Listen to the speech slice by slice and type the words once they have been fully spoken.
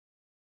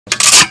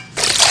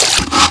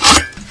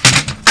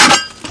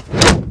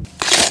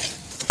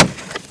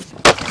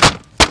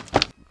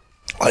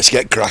Let's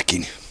get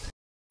cracking.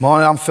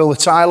 Morning, I'm Phil the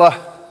Tiler.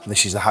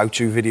 This is the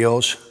how-to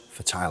videos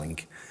for tiling.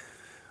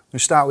 We'll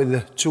start with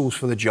the tools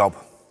for the job.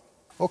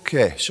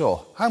 Okay,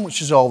 so how much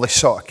does all this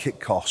sort of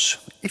kit cost?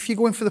 If you're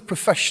going for the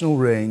professional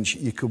range,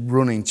 you could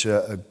run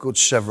into a good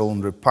several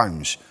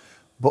 £100.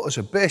 But as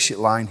a basic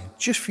line,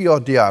 just for your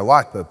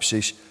DIY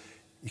purposes,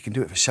 you can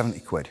do it for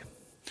 70 quid.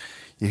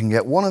 You can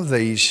get one of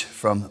these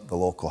from the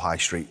local high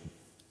street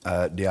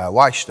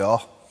DIY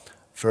store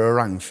for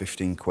around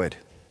 15 quid.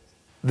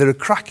 They're a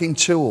cracking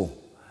tool.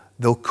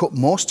 They'll cut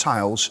most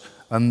tiles,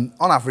 and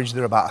on average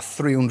they're about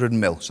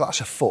 300mm, so that's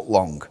a foot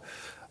long.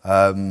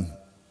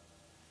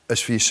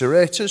 As for your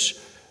serrators,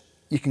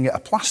 you can get a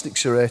plastic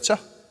serrator.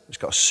 It's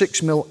got a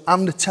 6mm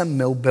and a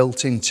 10mm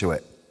built into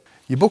it.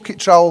 Your bucket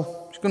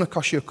trowel is going to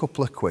cost you a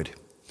couple of quid.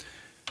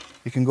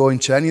 You can go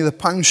into any of the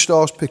pound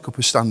stores, pick up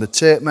a standard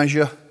tape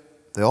measure.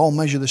 They all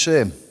measure the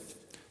same.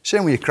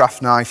 Same with your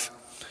craft knife.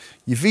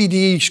 Your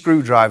VDE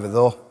screwdriver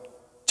though,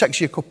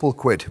 takes you a couple of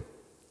quid.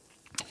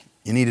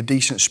 You need a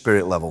decent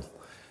spirit level.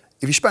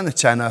 If you spend a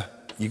tenner,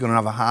 you're going to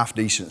have a half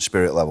decent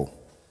spirit level.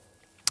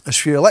 As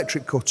for your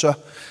electric cutter,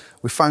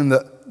 we found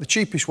that the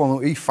cheapest one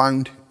that we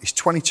found is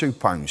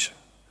 £22.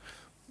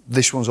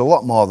 This one's a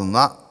lot more than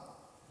that,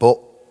 but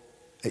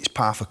it's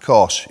par for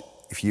course.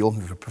 If you're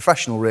looking for a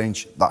professional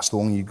range, that's the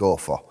one you go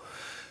for.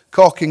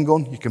 Caulking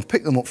gun, you can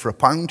pick them up for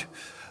 £1.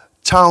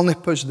 Tile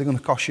nippers, they're going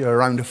to cost you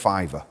around a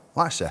 £5. Like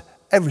I say,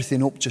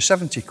 everything up to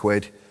 70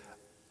 quid,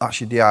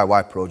 that's your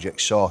DIY project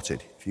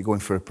sorted. If you're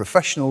going for a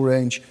professional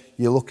range,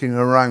 you're looking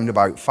around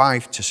about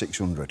 500 to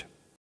 600.